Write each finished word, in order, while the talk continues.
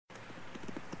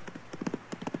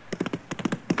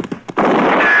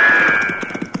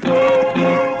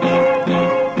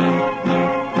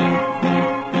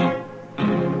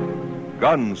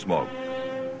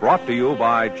Gunsmoke, brought to you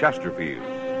by Chesterfield.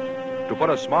 To put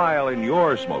a smile in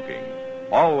your smoking,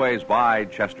 always buy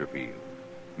Chesterfield.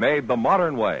 Made the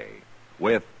modern way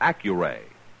with Accuray.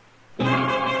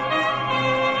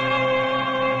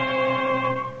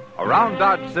 Around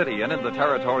Dodge City and in the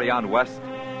territory on West,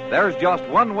 there's just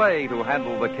one way to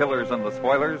handle the killers and the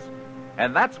spoilers,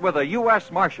 and that's with a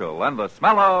U.S. Marshal and the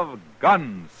smell of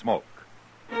Gunsmoke.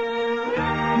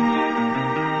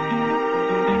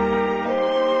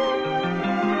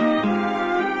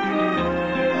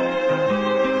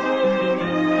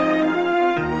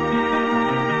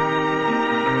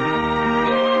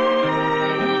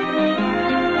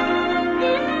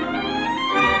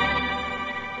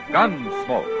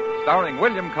 Gunsmoke, starring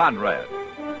William Conrad.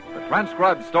 The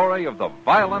transcribed story of the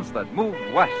violence that moved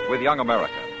west with young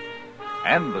America.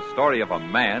 And the story of a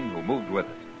man who moved with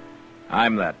it.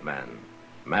 I'm that man,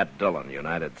 Matt Dillon,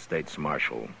 United States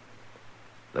Marshal.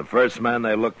 The first man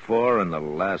they look for and the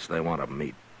last they want to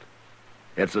meet.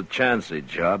 It's a chancy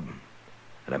job,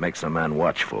 and it makes a man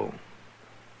watchful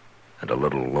and a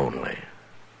little lonely.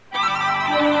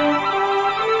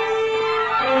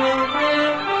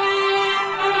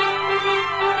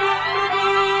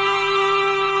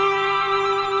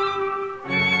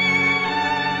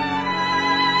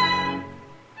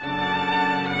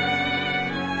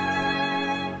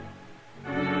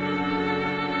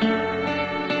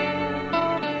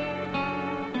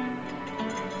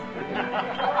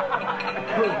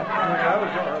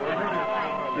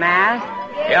 Matt?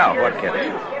 Yeah, what, Kitty?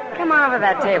 Come on over to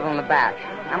that table in the back.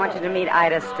 I want you to meet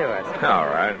Ida Stewart. All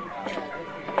right.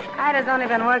 Ida's only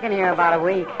been working here about a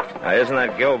week. Isn't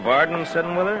that Gil Barden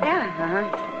sitting with her?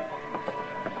 Yeah,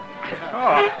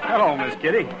 Oh, hello, Miss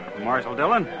Kitty. Marshal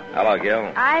Dillon. Hello,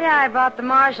 Gil. Ida, I brought the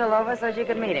marshal over so she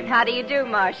could meet him. How do you do,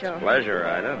 Marshal? Pleasure,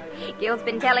 Ida. Gil's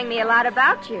been telling me a lot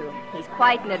about you. He's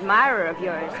quite an admirer of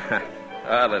yours.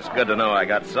 Well, it's good to know I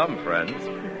got some friends.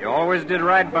 You always did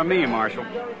right by me, Marshal.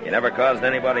 You never caused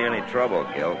anybody any trouble,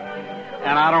 Gil.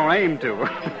 And I don't aim to.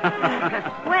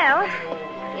 Well,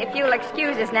 if you'll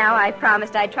excuse us now, I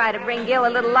promised I'd try to bring Gil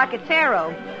a little luck at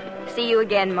Faro. See you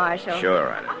again, Marshal.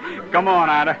 Sure, Ida. Come on,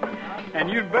 Ida. And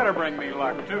you'd better bring me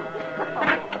luck, too.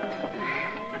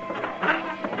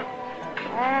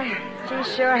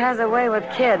 She sure has a way with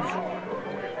kids.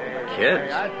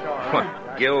 Kids?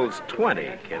 What? Gil's 20,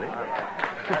 Kitty.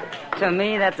 To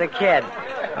me, that's a kid.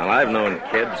 Well, I've known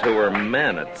kids who were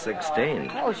men at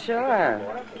 16. Oh, sure.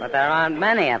 But there aren't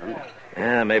many of them.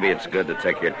 Yeah, maybe it's good to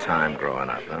take your time growing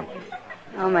up, huh?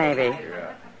 Oh, maybe.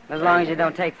 As long as you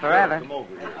don't take forever.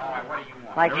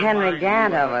 Like Henry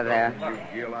Gant over there.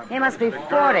 He must be 40,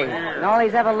 and all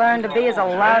he's ever learned to be is a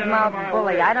loudmouth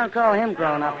bully. I don't call him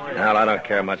grown up. Well, I don't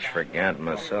care much for Gant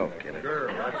myself, Kitty.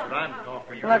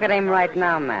 Look at him right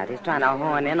now, Matt. He's trying to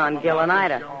horn in on Gil and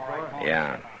Ida.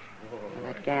 Yeah.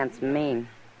 That Gant's mean.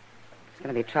 It's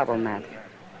going to be trouble, Matt.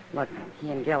 Look, he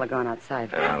and Gil are going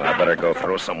outside. Well, I better go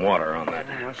throw some water on that.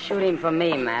 Well, shoot him for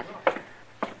me, Matt.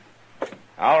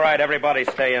 All right, everybody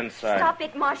stay inside. Stop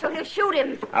it, Marshal. He'll shoot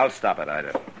him. I'll stop it,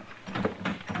 Ida.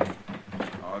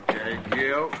 Okay,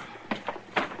 Gil.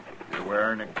 You're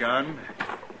wearing a gun.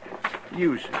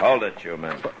 Use it. Hold it, you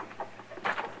men.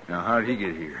 Now, how'd he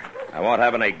get here? I won't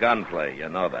have any gunplay. You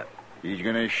know that. He's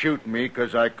gonna shoot me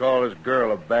because I call his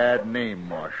girl a bad name,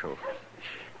 Marshal.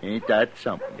 Ain't that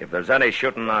something? If there's any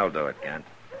shooting, I'll do it, Gant.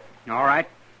 All right.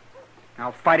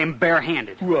 I'll fight him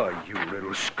barehanded. Why, you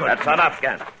little scut. That's enough,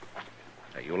 Gant.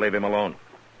 Now, you leave him alone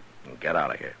and get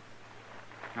out of here.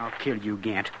 I'll kill you,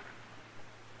 Gant.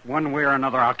 One way or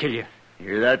another, I'll kill you. You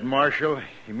hear that, Marshal?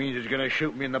 He means he's gonna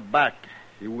shoot me in the back.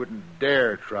 He wouldn't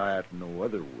dare try it no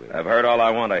other way. I've heard all I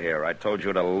want to hear. I told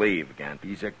you to leave, Gant.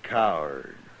 He's a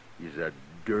coward. He's a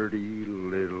dirty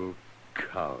little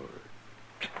coward.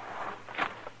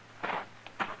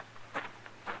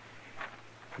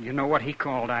 You know what he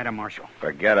called Ida, Marshal?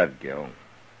 Forget it, Gil.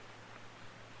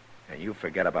 And you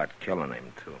forget about killing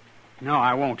him, too. No,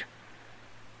 I won't.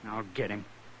 I'll get him.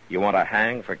 You want to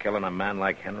hang for killing a man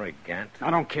like Henry Gant?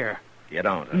 I don't care. You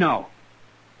don't, huh? No.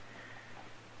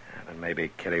 Then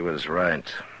maybe Kitty was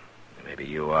right. Maybe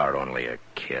you are only a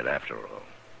kid after all.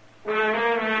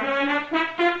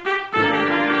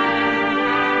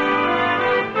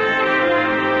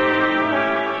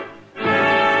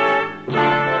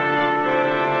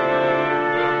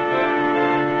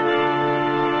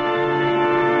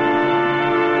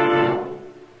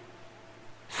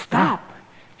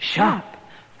 Shop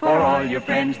for all your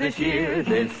friends this year,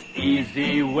 this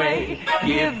easy way.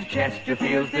 Give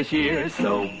Chesterfields this year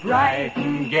so bright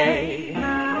and gay.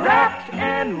 Wrapped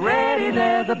and ready,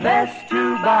 they're the best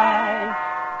to buy.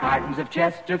 Cartons of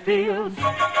Chesterfields,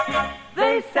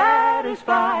 they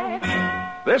satisfy.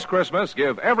 This Christmas,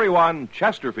 give everyone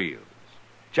Chesterfields.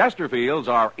 Chesterfields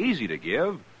are easy to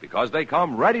give because they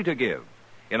come ready to give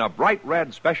in a bright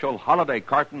red special holiday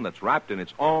carton that's wrapped in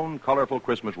its own colorful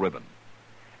Christmas ribbon.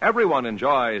 Everyone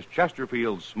enjoys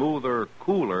Chesterfield's smoother,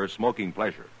 cooler smoking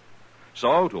pleasure.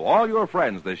 So, to all your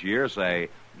friends this year, say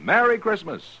Merry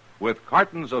Christmas with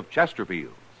cartons of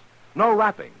Chesterfields. No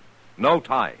wrapping, no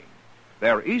tying.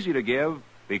 They're easy to give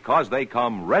because they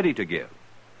come ready to give.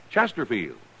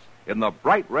 Chesterfields in the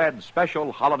bright red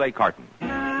special holiday carton.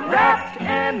 Wrapped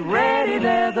and ready,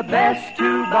 they're the best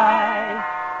to buy.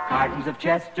 Cartons of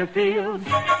Chesterfields,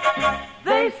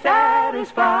 they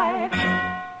satisfy.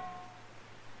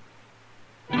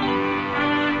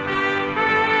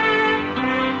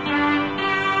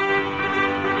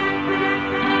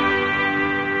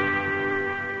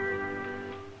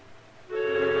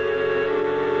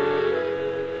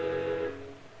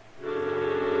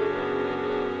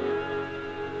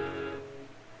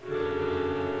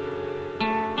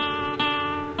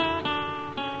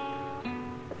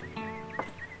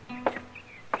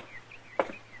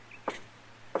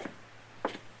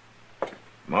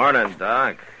 Morning,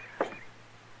 Doc.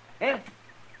 Eh?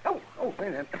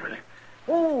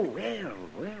 Well.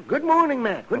 Good morning,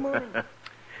 Matt. Good morning.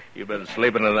 You been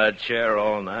sleeping in that chair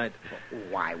all night?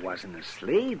 Oh, I wasn't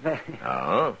asleep.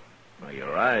 Oh? Well,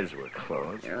 your eyes were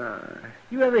closed.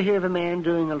 You ever hear of a man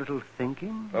doing a little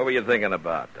thinking? What were you thinking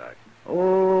about, Doc?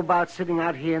 Oh, about sitting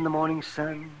out here in the morning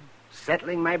sun,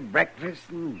 settling my breakfast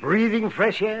and breathing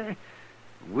fresh air,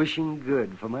 wishing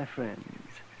good for my friends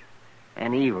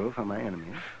and evil for my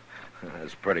enemies.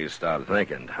 That's pretty stout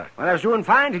thinking, Doc. Well, I was doing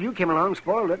fine till you came along and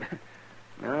spoiled it.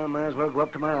 Now I might as well go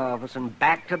up to my office and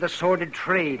back to the sordid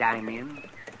trade I'm in.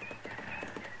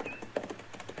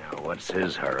 Now, what's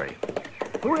his hurry?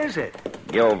 Who is it?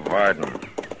 Gil Varden.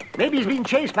 Maybe he's being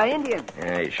chased by Indians.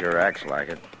 Yeah, he sure acts like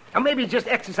it. Or maybe he's just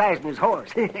exercising his horse.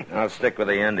 I'll stick with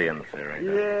the Indian theory,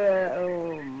 Doc. Yeah,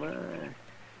 oh, my.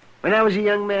 When I was a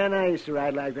young man, I used to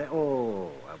ride like that.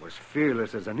 Oh, I was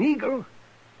fearless as an eagle.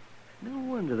 No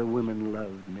wonder the women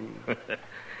loved me.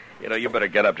 You better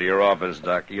get up to your office,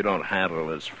 Doc. You don't handle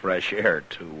this fresh air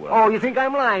too well. Oh, you think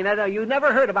I'm lying? I know. You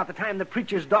never heard about the time the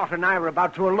preacher's daughter and I were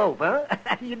about to elope, huh?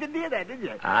 You didn't hear that, did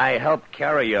you? I helped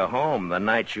carry you home the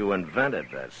night you invented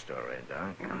that story,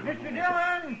 Doc. Mr.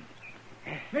 Dillon!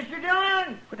 Mr.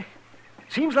 Dillon!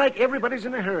 Seems like everybody's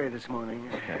in a hurry this morning.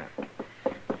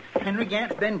 Henry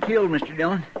Gant's been killed, Mr.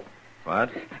 Dillon.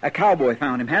 What? A cowboy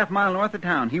found him half a mile north of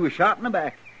town. He was shot in the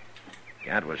back.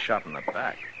 Gant was shot in the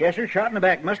back. Yes, sir, shot in the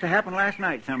back. Must have happened last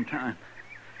night sometime.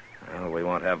 Well, we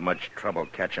won't have much trouble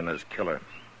catching his killer.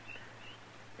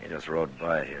 He just rode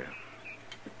by here.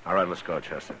 All right, let's go,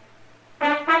 Chester.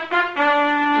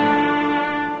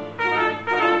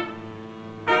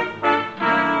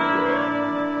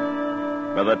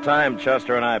 By the time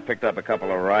Chester and I picked up a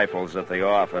couple of rifles at the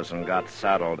office and got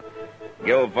saddled,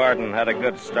 Gil Varden had a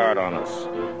good start on us.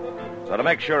 So to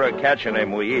make sure of catching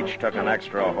him, we each took an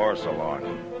extra horse along.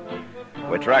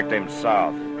 We tracked him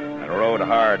south and rode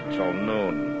hard till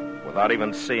noon without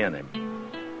even seeing him.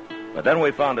 But then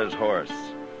we found his horse.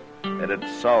 It had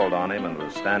sold on him and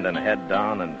was standing head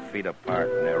down and feet apart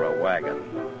near a wagon.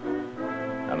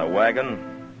 And the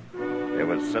wagon, it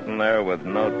was sitting there with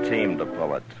no team to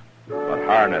pull it, but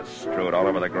harness strewed all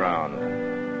over the ground.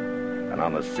 And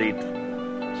on the seat,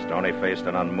 stony-faced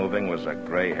and unmoving, was a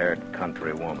gray-haired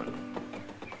country woman.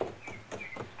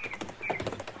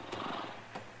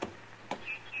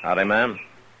 Howdy, ma'am.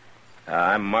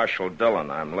 I'm Marshal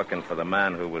Dillon. I'm looking for the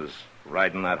man who was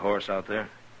riding that horse out there.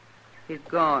 He's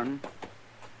gone.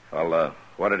 Well,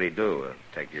 what did he do?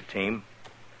 Take your team?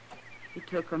 He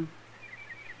took him.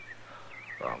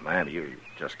 Oh, ma'am, you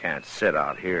just can't sit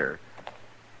out here.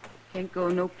 Can't go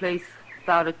no place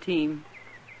without a team.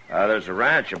 There's a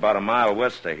ranch about a mile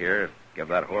west of here. Give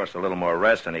that horse a little more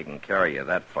rest and he can carry you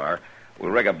that far. We'll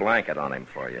rig a blanket on him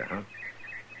for you, huh?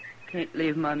 Can't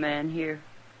leave my man here.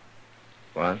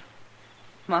 What?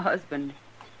 My husband.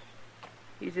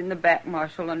 He's in the back,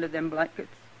 Marshal, under them blankets.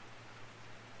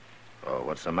 Oh,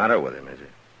 what's the matter with him? Is he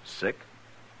sick?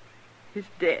 He's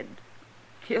dead.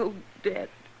 Killed dead.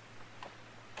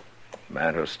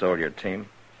 Man who stole your team?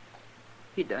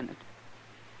 He done it.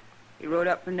 He rode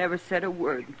up and never said a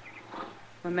word.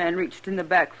 My man reached in the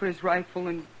back for his rifle,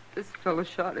 and this fellow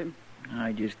shot him.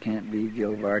 I just can't believe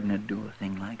Gil Varden would do a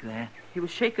thing like that. He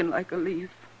was shaking like a leaf.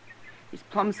 He's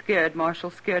plumb scared,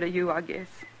 Marshal. Scared of you, I guess.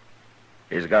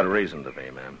 He's got reason to be,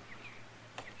 ma'am.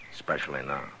 Especially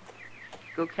now.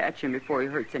 Go catch him before he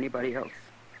hurts anybody else.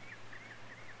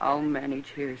 I'll manage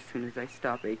here as soon as I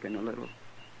stop aching a little.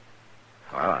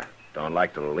 Well, I don't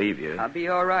like to leave you. I'll be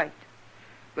all right.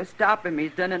 But stop him.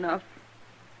 He's done enough.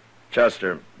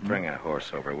 Chester, bring a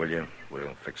horse over, will you?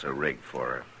 We'll fix a rig for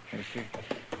her. Yes, sir.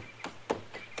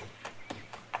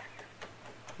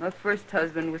 My first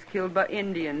husband was killed by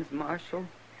Indians, Marshal.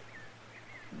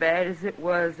 Bad as it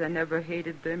was, I never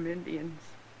hated them Indians.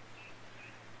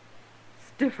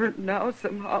 It's different now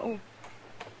somehow.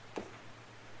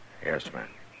 Yes, ma'am.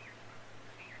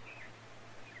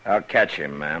 I'll catch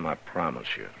him, ma'am, I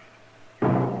promise you.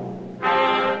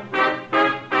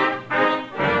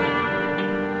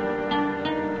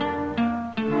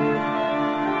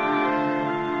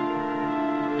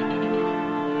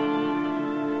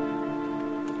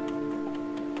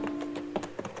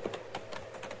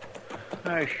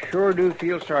 I sure do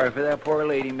feel sorry for that poor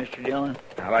lady, Mr. Dillon.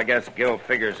 Well, I guess Gil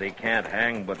figures he can't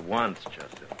hang but once,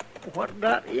 Chester. What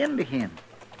got into him?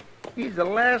 He's the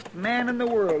last man in the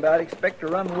world I'd expect to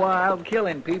run wild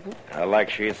killing people. Like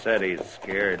she said, he's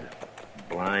scared.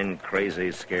 Blind,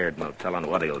 crazy, scared. No telling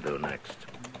what he'll do next.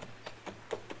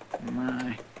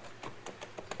 My.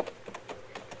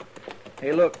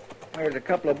 Hey, look. There's a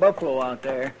couple of buffalo out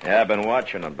there. Yeah, I've been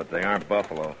watching them, but they aren't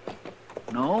buffalo.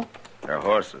 No? They're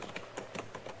horses.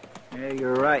 Yeah,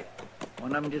 you're right.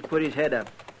 One of them just put his head up.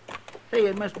 Say,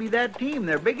 it must be that team.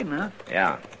 They're big enough.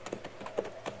 Yeah.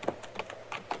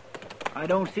 I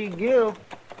don't see Gil.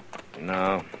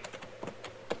 No.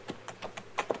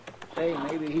 Say,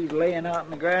 maybe he's laying out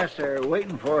in the grass there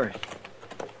waiting for us.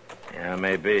 Yeah,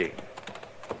 maybe.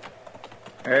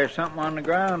 There's something on the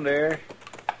ground there.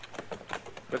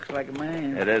 Looks like a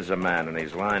man. It is a man, and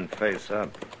he's lying face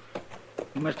up.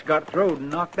 He must have got throwed and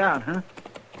knocked out, huh?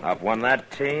 I've won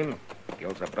that team.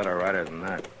 Gil's a better rider than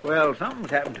that. Well, something's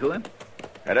happened to him.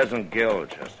 That isn't Gil,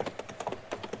 Chester.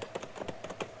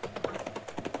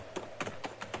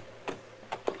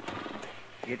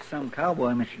 It's some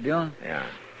cowboy, Mr. Dillon. Yeah.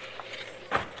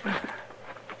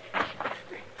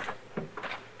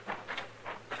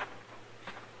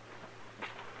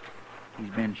 He's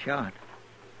been shot.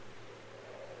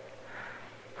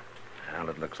 Well,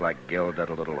 it looks like Gil did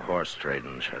a little horse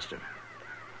trading, Chester.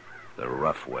 The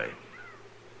rough way.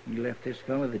 He left this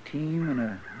fellow the team and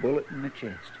a bullet in the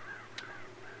chest.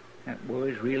 That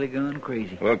boy's really gone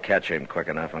crazy. We'll catch him quick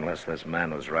enough unless this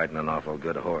man was riding an awful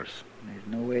good horse. There's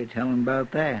no way of telling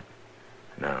about that.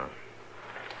 No.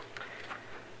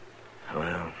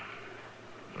 Well,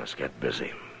 let's get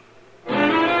busy.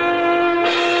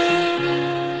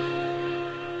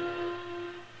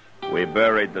 We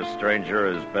buried the stranger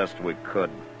as best we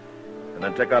could, and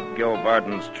then took up Gil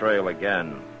Varden's trail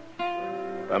again.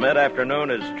 By mid-afternoon,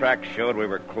 his tracks showed we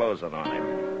were closing on him.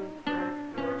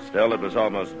 Still, it was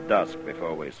almost dusk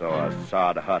before we saw a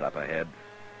sod hut up ahead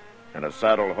and a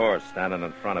saddled horse standing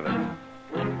in front of it.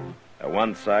 At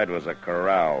one side was a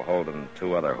corral holding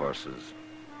two other horses.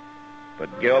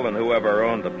 But Gil and whoever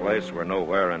owned the place were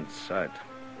nowhere in sight.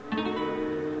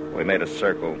 We made a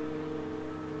circle,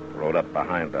 rode up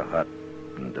behind the hut,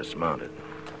 and dismounted.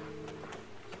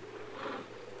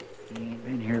 He ain't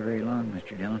been here very long,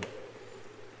 Mr. Dillon.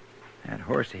 That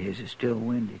horse of his is still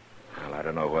winded. Well, I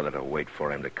don't know whether to wait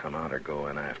for him to come out or go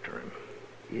in after him.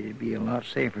 It'd be a lot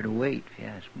safer to wait, if you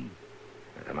ask me.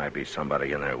 There might be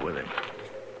somebody in there with him.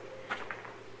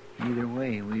 Either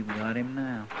way, we've got him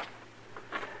now.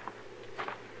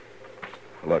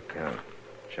 Look,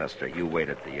 Chester, you wait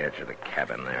at the edge of the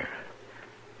cabin there.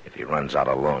 If he runs out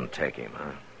alone, take him,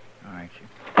 huh? All right,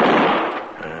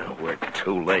 sir. We're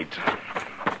too late.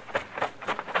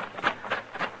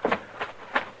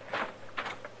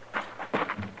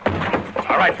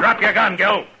 All right, drop your gun,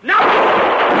 Gil. No!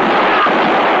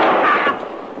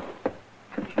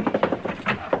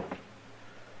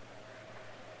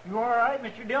 You all right,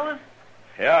 Mr. Dillon?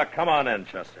 Yeah, come on in,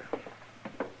 Chester.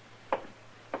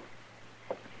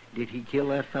 Did he kill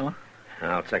that fellow?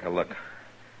 I'll take a look.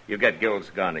 You get Gil's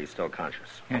gun. He's still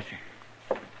conscious. Yes, sir.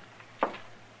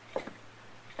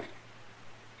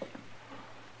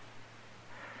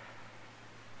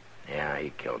 Yeah,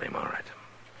 he killed him, all right.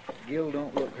 Gil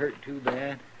don't look hurt too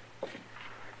bad.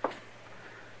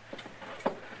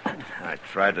 I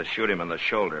tried to shoot him in the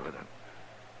shoulder, but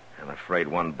I'm afraid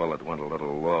one bullet went a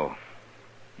little low.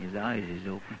 His eyes is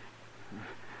open.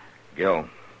 Gil,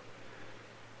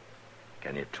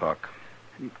 can you talk?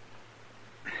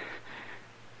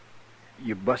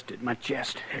 You busted my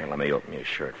chest. Here, let me open your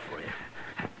shirt for you.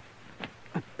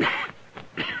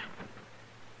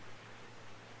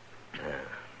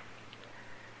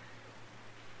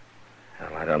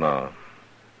 Well, I don't know.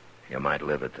 You might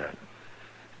live at that.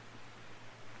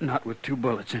 Not with 2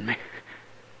 bullets in me.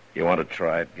 You want to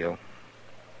try it, Gil?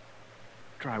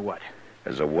 Try what?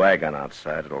 There's a wagon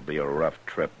outside. It'll be a rough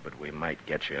trip, but we might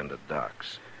get you into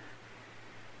docks.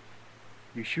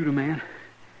 You shoot a man,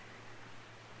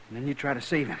 and then you try to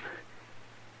save him.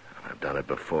 I've done it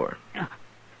before.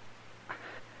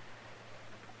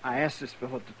 I asked this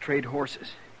fellow to trade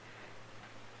horses,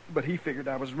 but he figured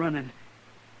I was running,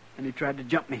 and he tried to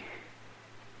jump me.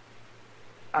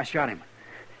 I shot him.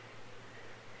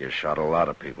 You shot a lot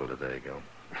of people today, Gil.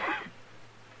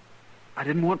 I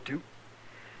didn't want to.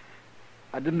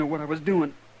 I didn't know what I was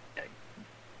doing,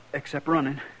 except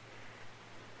running.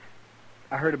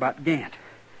 I heard about Gant.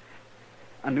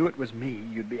 I knew it was me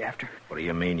you'd be after. What do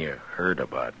you mean you heard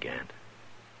about Gant?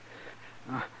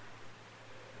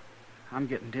 I'm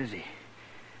getting dizzy.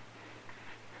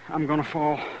 I'm gonna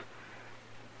fall.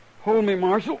 Hold me,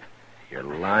 Marshal. You're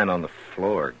lying on the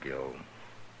floor, Gil.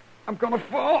 I'm gonna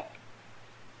fall.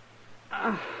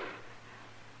 Is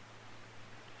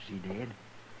he dead?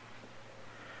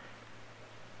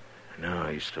 No,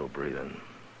 he's still breathing.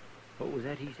 What was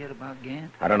that he said about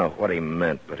Gant? I don't know what he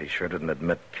meant, but he sure didn't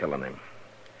admit killing him.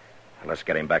 Now, let's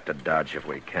get him back to Dodge if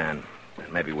we can.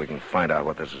 And maybe we can find out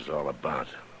what this is all about.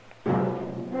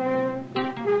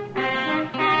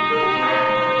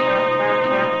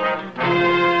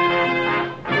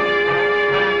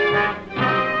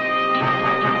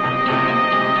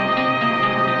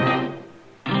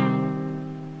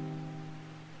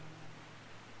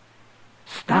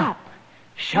 Stop,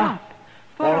 shop,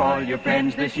 for all your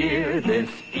friends this year, this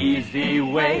easy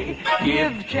way.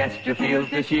 Give Chesterfields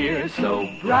this year so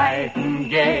bright and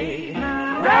gay.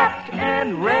 Wrapped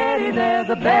and ready, they're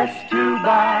the best to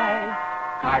buy.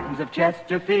 Cartons of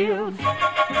Chesterfields,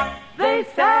 they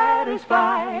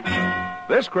satisfy.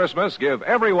 This Christmas, give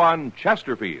everyone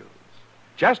Chesterfields.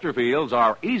 Chesterfields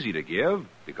are easy to give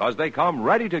because they come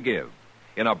ready to give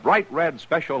in a bright red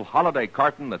special holiday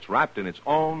carton that's wrapped in its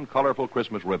own colorful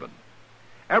Christmas ribbon.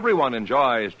 Everyone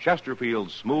enjoys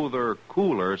Chesterfield's smoother,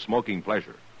 cooler smoking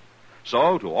pleasure.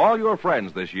 So, to all your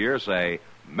friends this year, say,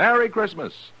 Merry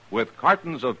Christmas with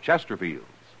cartons of Chesterfields.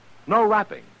 No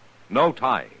wrapping, no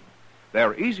tying.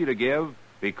 They're easy to give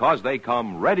because they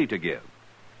come ready to give.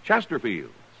 Chesterfields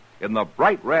in the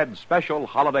bright red special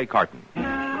holiday carton.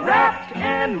 Wrapped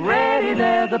and ready,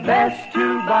 they're the best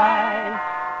to buy.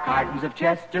 Cartons of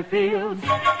Chesterfields,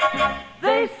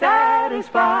 they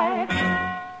satisfy.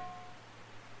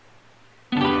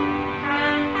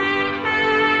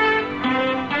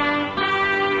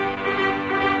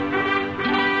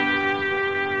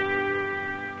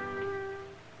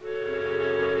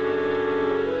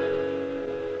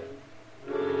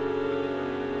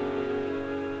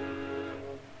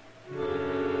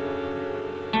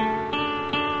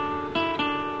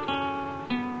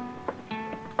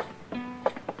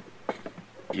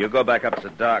 You go back up to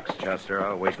docks, Chester.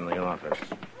 I'll wait in the office.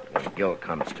 When Gil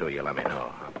comes to, you let me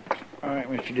know. All right,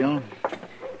 Mr. Dillon.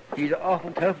 He's an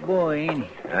awful tough boy, ain't he?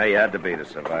 Yeah, you had to be to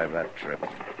survive that trip.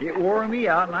 It wore me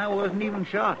out, and I wasn't even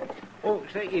shot. Oh,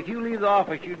 say, if you leave the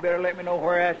office, you'd better let me know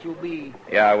where else you'll be.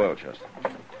 Yeah, I will, Chester.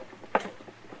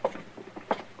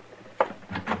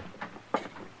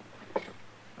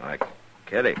 Hi,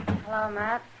 Kitty. Hello,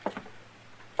 Matt.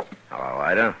 Hello,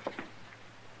 Ida.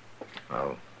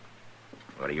 Well,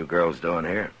 what are you girls doing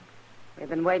here? We've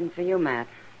been waiting for you, Matt.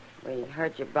 We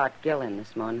heard you brought Gil in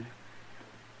this morning.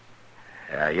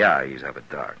 Yeah, he's up at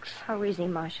docks. How is he,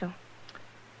 Marshal?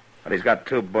 But he's got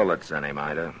 2 bullets in him,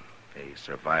 Ida. He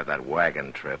survived that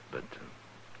wagon trip, but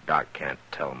Doc can't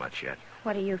tell much yet.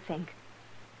 What do you think?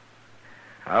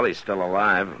 Well, he's still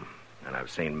alive, and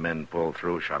I've seen men pull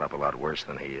through shot up a lot worse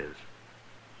than he is.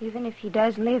 Even if he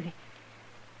does live,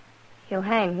 he'll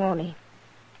hang, won't he?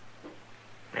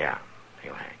 Yeah,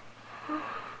 he'll hang.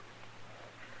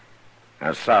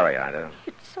 I'm sorry, Ida.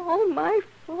 It's all my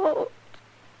fault.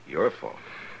 Your fault.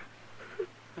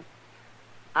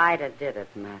 Ida did it,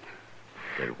 Matt.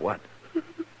 Did what?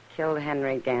 Killed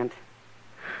Henry Gant.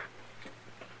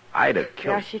 Ida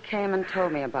killed... Yeah, she came and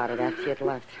told me about it after she had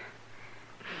left.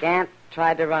 Gant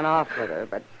tried to run off with her,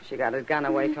 but she got his gun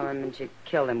away from him and she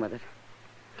killed him with it.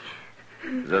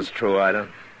 Is this true, Ida?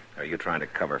 Or are you trying to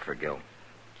cover for Gil?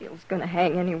 Gil's gonna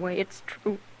hang anyway, it's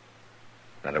true.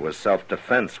 Then it was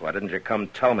self-defense. Why didn't you come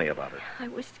tell me about it? I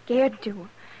was scared to.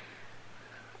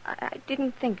 I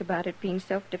didn't think about it being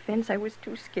self-defense. I was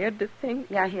too scared to think.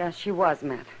 Yeah, she was,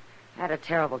 Matt. I had a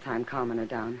terrible time calming her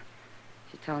down.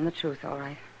 She's telling the truth, all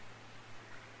right.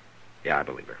 Yeah, I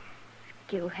believe her. If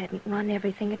Gil hadn't run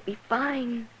everything, it'd be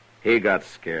fine. He got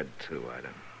scared, too, Ida.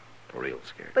 Real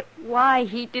scared. But why?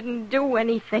 He didn't do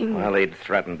anything. Well, he'd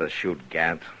threatened to shoot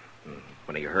Gant. And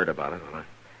when he heard about it, well,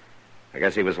 I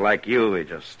guess he was like you. He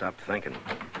just stopped thinking.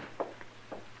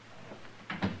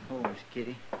 Oh,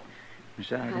 Kitty.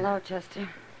 Miss Ida. Hello, Chester.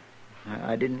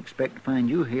 I didn't expect to find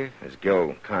you here. Is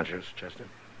Gil conscious, Chester?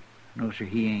 No, sir,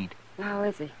 he ain't. How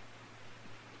is he?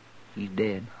 He's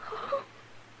dead.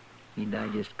 He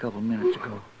died just a couple minutes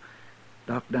ago.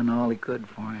 Doc done all he could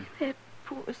for him. That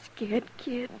poor scared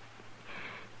kid.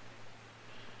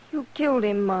 You killed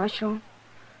him, Marshal.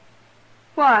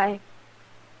 Why?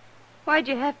 Why'd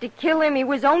you have to kill him? He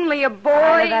was only a boy.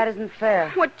 Oh, that isn't fair.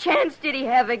 What chance did he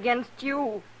have against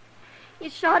you? You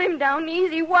shot him down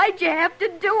easy. Why'd you have to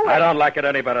do it? I don't like it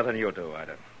any better than you do,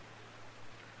 Ida.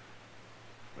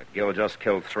 But Gil just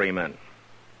killed 3 men.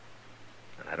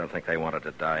 And I don't think they wanted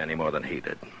to die any more than he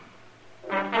did.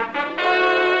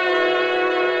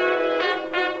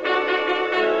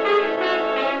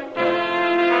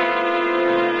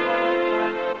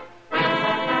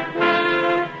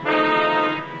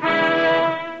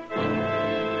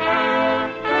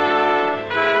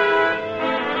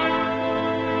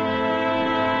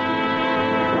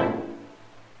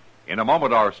 In a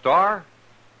moment, our star,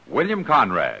 William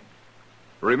Conrad.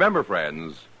 Remember,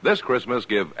 friends, this Christmas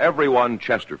give everyone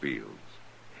Chesterfields.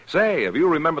 Say, have you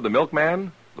remembered the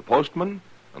milkman, the postman,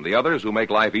 and the others who make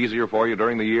life easier for you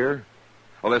during the year?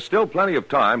 Well, there's still plenty of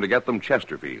time to get them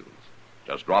Chesterfields.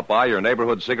 Just drop by your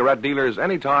neighborhood cigarette dealers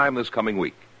any time this coming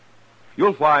week.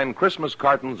 You'll find Christmas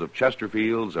cartons of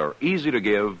Chesterfields are easy to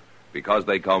give because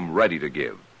they come ready to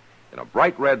give in a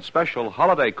bright red special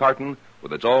holiday carton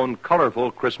with its own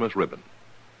colorful Christmas ribbon.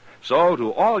 So,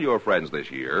 to all your friends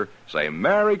this year, say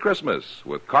Merry Christmas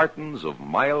with cartons of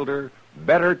milder,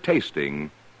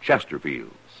 better-tasting Chesterfields.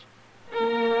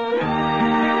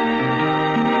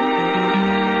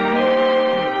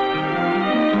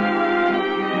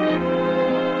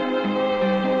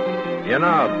 You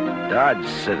know, Dodge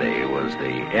City was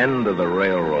the end of the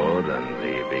railroad and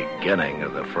the beginning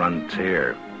of the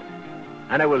frontier.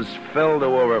 And it was filled to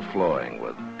overflowing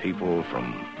with people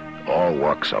from all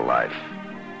walks of life.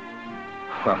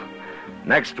 Well,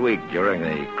 next week during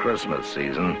the Christmas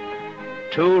season,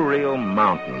 2 real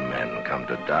mountain men come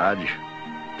to Dodge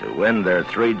to win their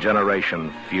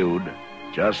 3-generation feud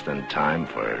just in time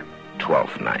for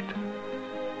Twelfth Night.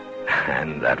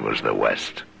 And that was the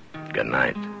West. Good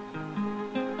night.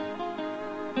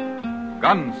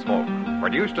 Gunsmoke,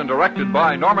 produced and directed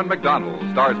by Norman MacDonald,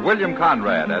 stars William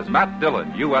Conrad as Matt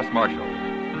Dillon, U.S. Marshal.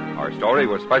 Our story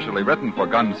was specially written for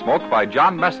Gunsmoke by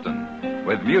John Meston,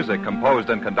 with music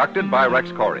composed and conducted by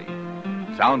Rex Corey.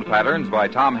 Sound patterns by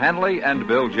Tom Hanley and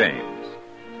Bill James.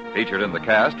 Featured in the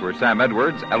cast were Sam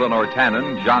Edwards, Eleanor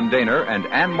Tannen, John Daner, and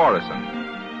Ann Morrison.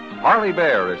 Harley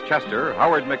Bear is Chester,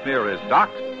 Howard McNear is Doc,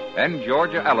 and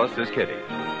Georgia Ellis is Kitty.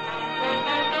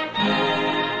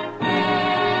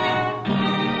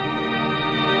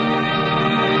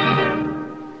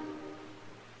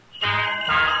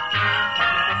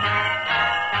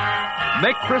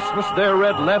 Make Christmas their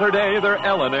red letter day, their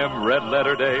L&M red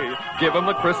letter day. Give 'em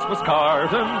the Christmas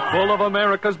carton full of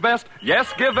America's best.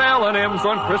 Yes, give L&M's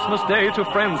on Christmas Day to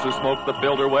friends who smoke the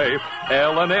Builder way.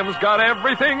 L&M's got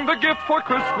everything, the gift for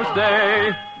Christmas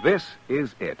Day. This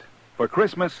is it. For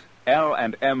Christmas,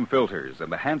 L&M filters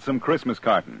and the handsome Christmas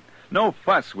carton. No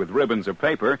fuss with ribbons or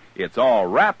paper. It's all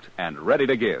wrapped and ready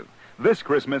to give. This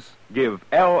Christmas, give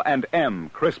L&M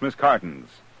Christmas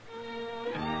cartons.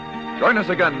 Join us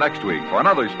again next week for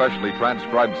another specially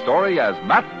transcribed story as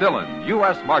Matt Dillon,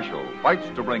 U.S. Marshal, fights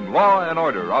to bring law and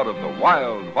order out of the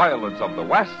wild violence of the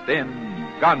West in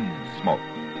Gunsmoke.